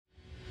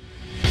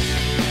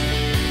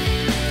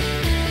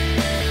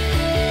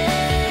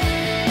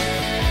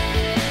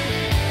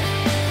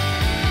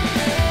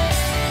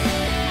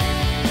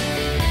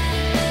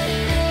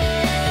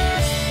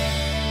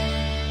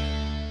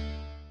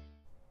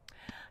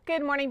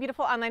Good morning,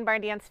 beautiful online barre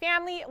dance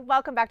family.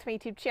 Welcome back to my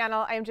YouTube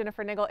channel. I am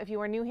Jennifer Niggle. If you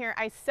are new here,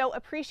 I so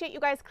appreciate you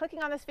guys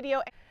clicking on this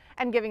video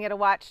and giving it a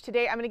watch.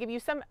 Today, I'm going to give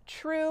you some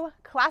true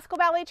classical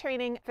ballet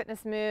training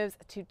fitness moves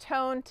to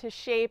tone, to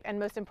shape, and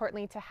most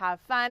importantly, to have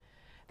fun.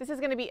 This is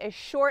going to be a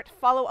short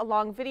follow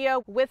along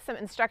video with some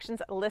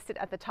instructions listed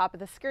at the top of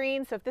the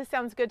screen. So if this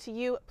sounds good to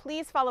you,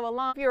 please follow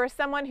along. If you are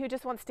someone who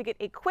just wants to get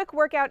a quick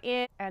workout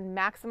in and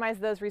maximize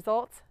those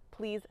results,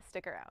 please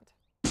stick around.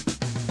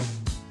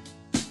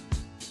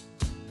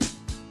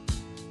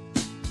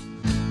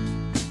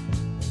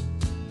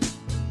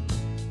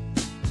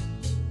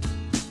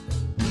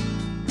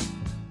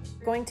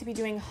 Going to be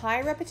doing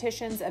high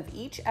repetitions of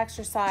each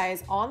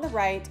exercise on the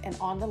right and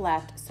on the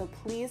left, so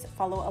please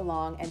follow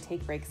along and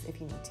take breaks if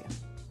you need to.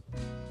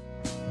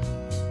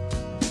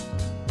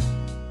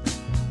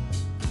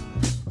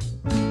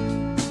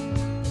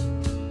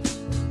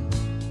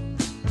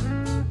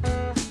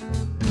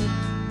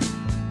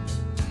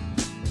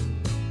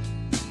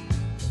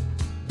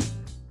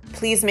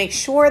 Please make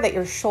sure that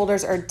your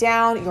shoulders are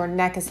down, your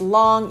neck is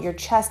long, your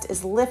chest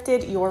is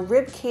lifted, your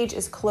rib cage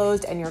is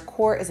closed, and your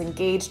core is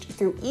engaged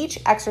through each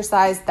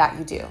exercise that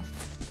you do.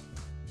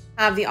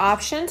 Have the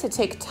option to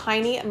take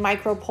tiny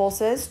micro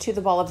pulses to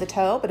the ball of the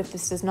toe, but if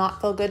this does not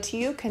feel good to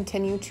you,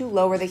 continue to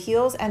lower the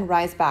heels and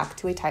rise back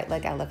to a tight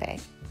leg élevé.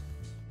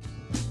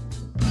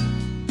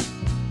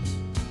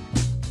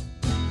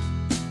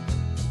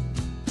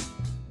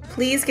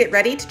 Please get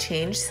ready to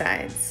change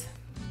sides.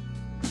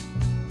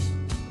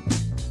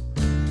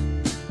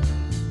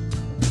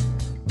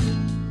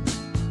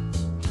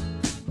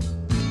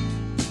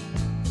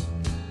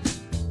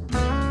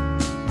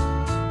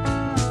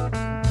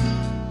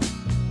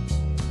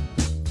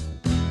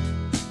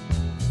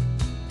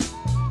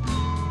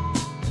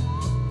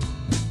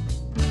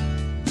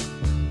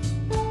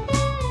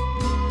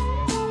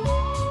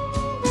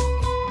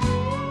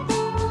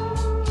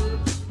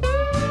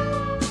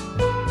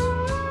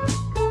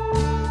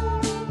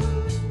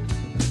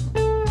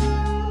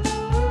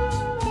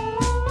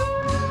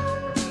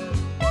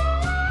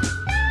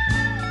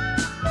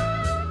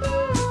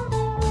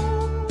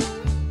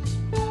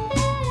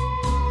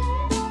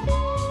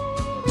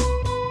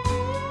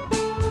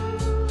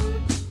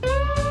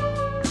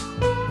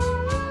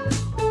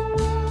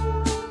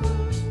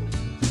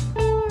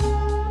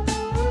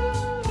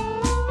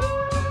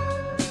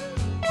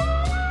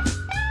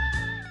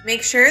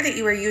 Make sure that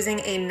you are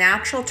using a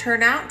natural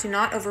turnout. Do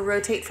not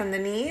over-rotate from the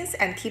knees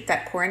and keep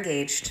that core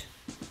engaged.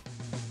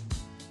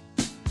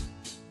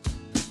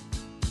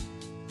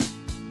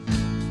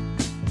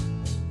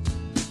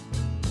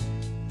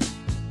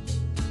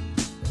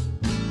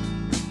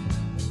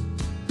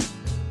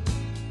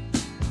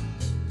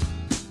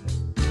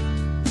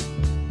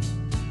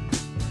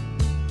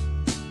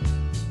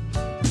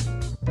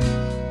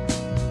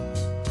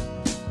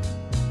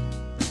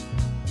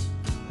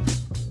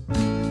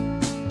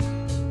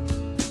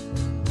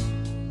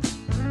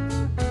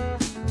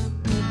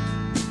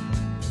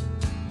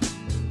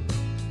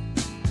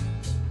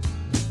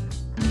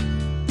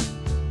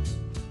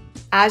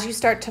 As you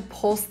start to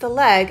pulse the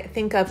leg,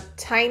 think of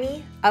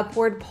tiny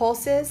upward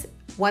pulses,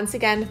 once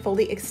again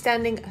fully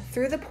extending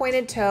through the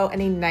pointed toe and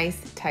a nice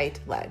tight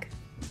leg.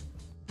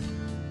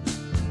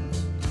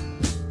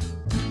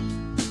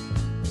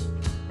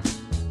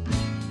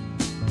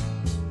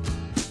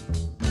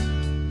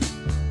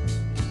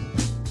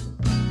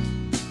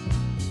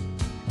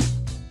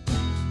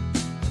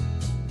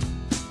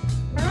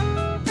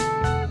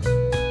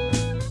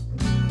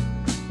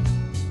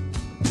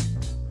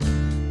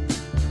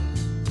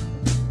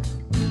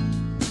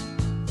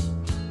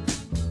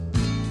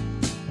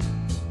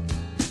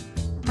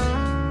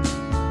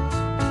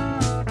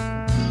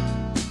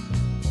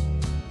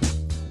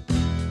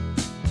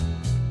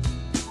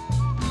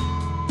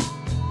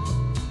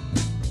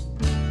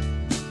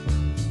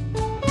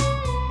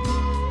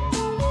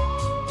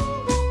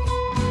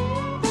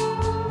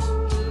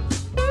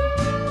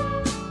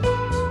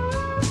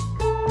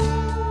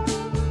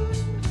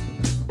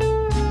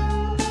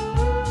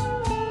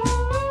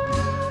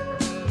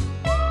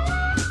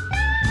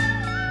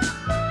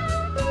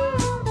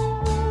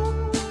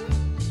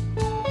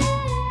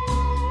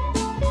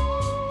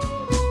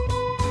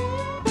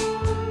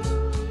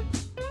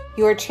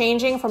 You are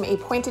changing from a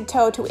pointed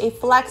toe to a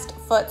flexed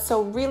foot,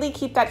 so really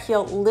keep that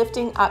heel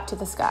lifting up to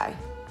the sky.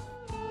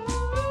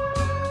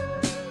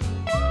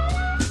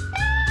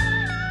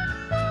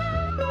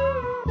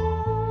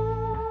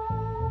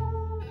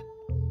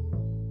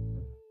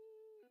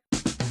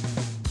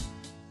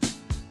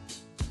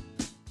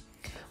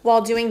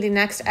 While doing the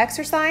next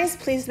exercise,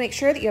 please make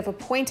sure that you have a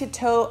pointed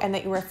toe and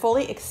that you are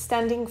fully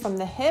extending from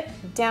the hip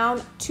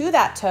down to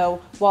that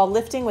toe while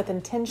lifting with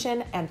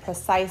intention and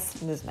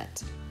precise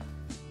movement.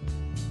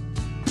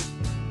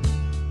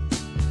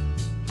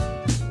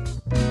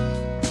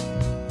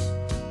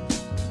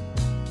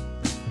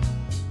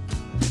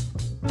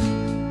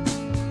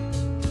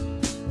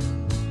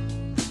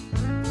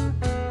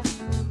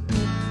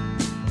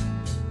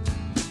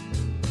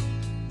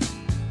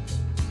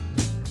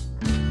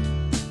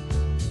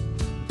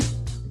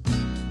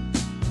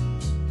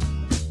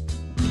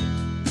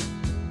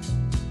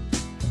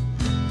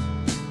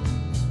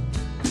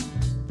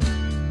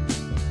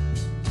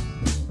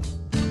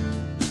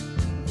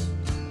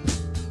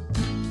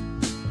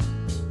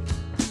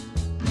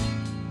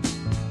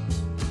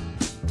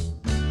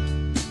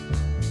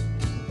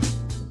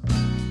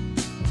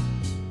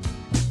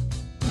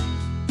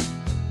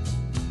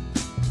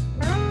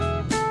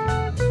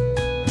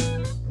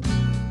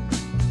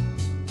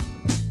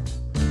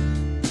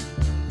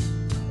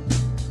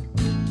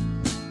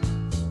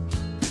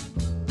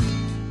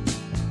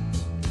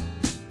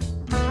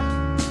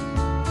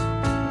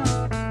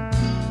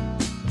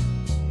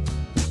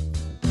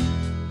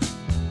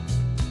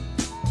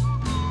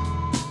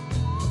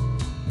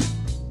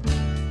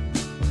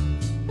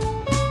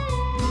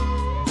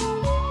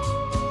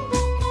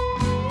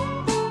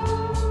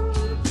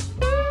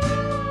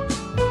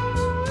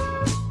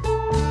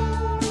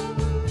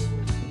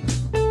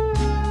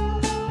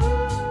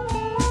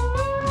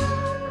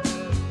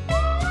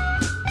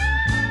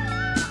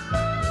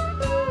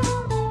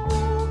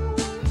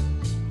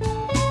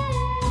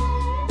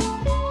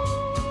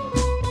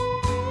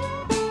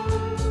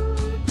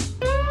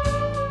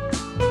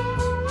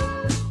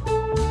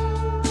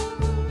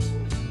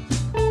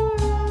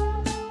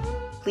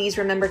 Please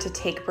remember to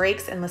take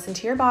breaks and listen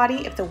to your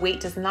body. If the weight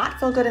does not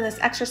feel good in this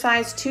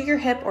exercise to your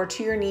hip or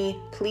to your knee,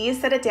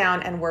 please set it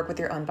down and work with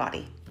your own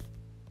body.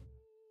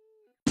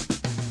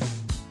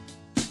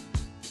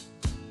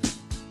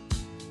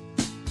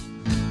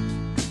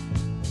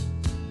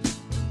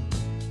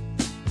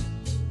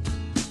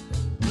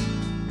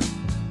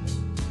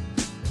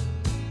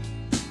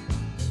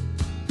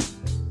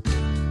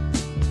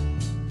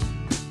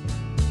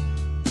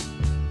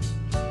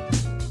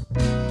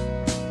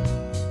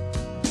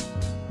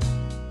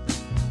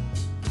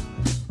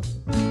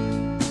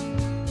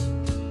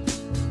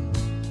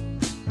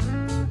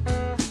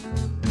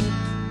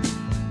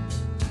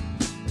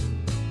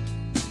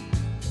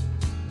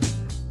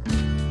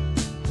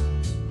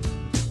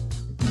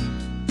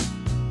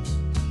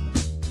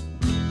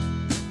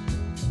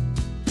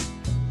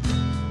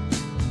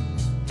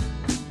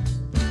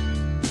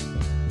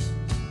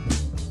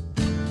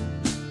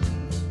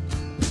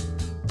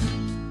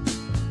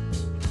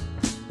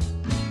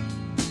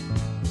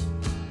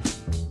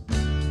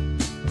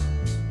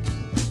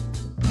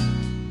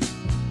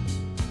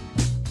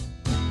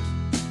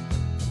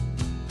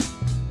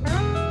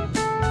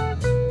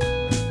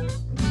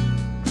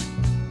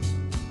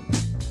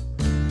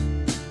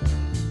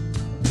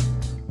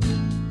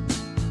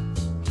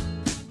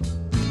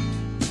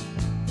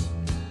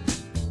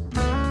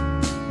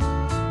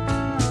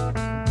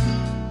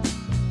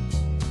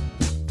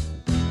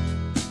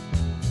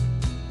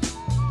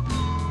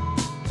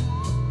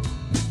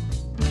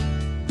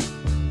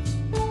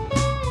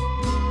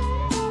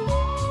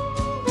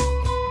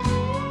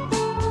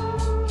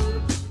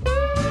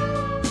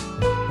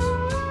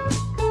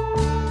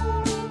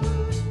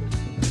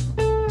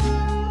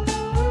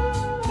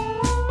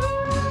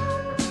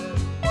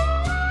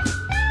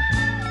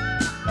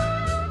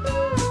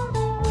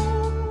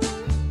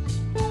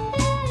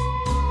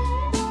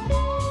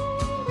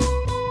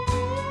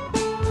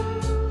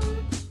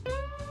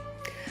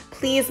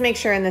 Please make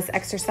sure in this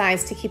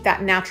exercise to keep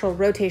that natural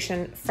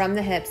rotation from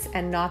the hips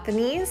and not the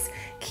knees.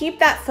 Keep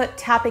that foot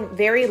tapping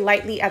very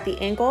lightly at the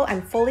ankle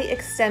and fully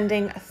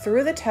extending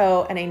through the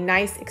toe and a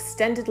nice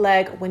extended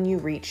leg when you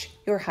reach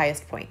your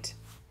highest point.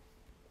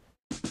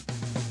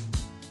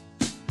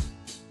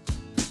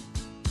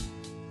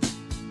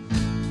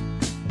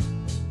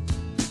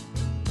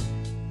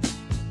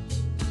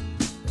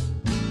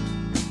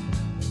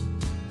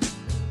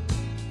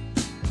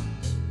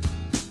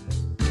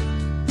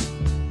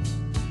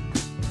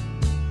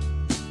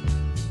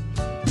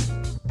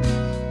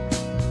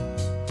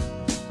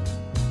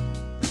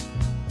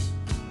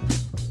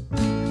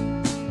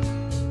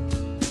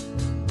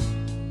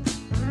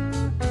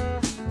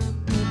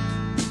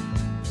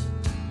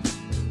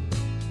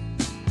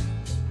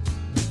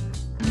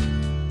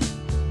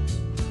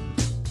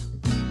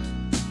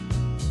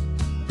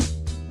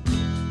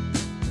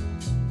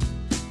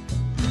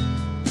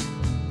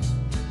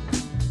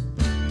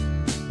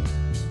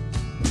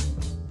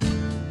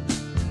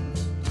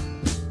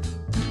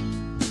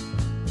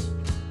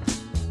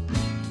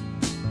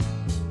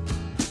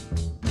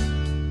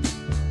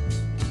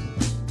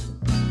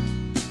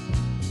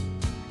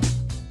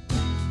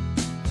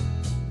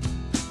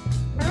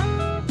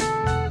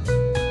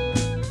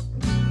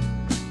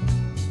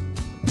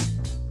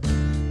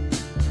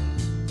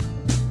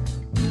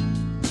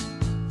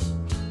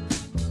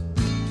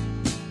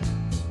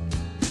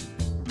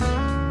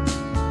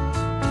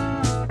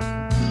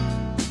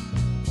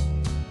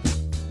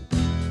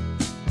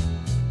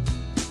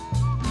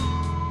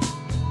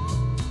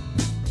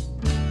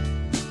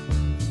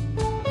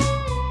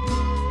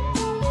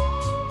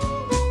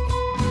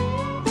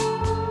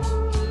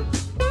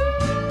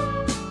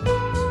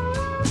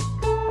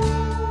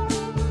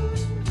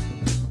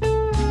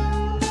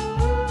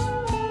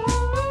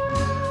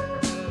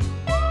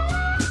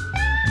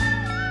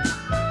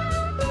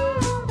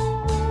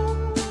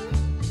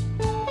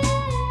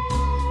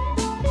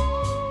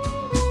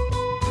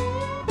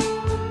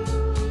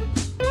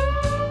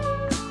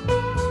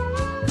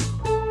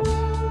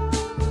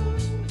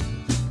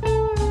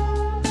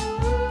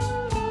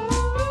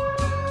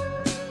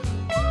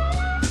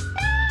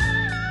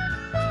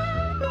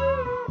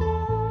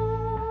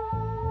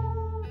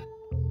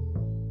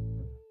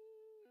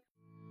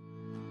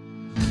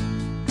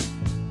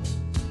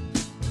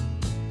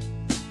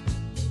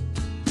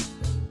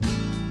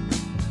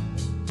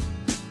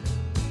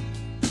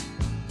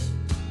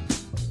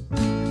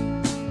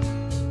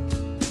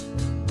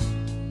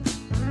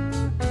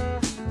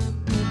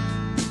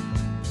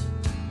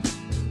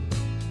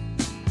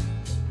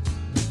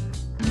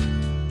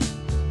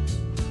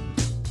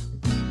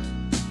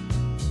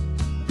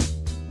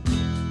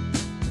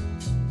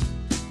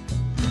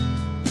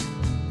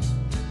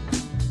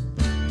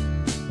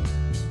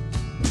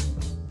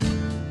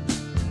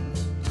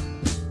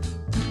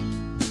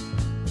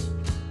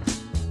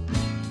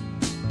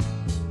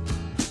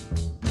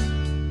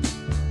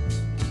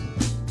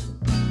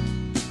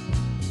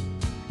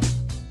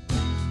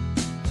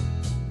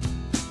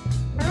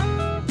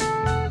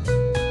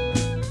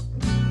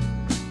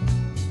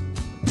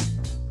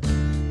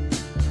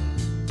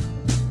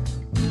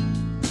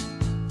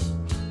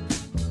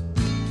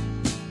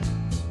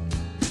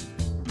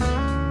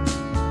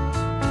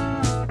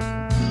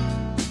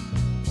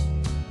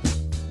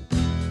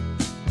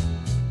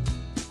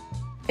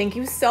 Thank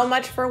you so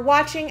much for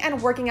watching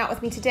and working out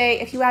with me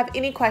today. If you have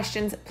any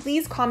questions,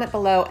 please comment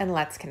below and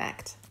let's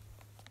connect.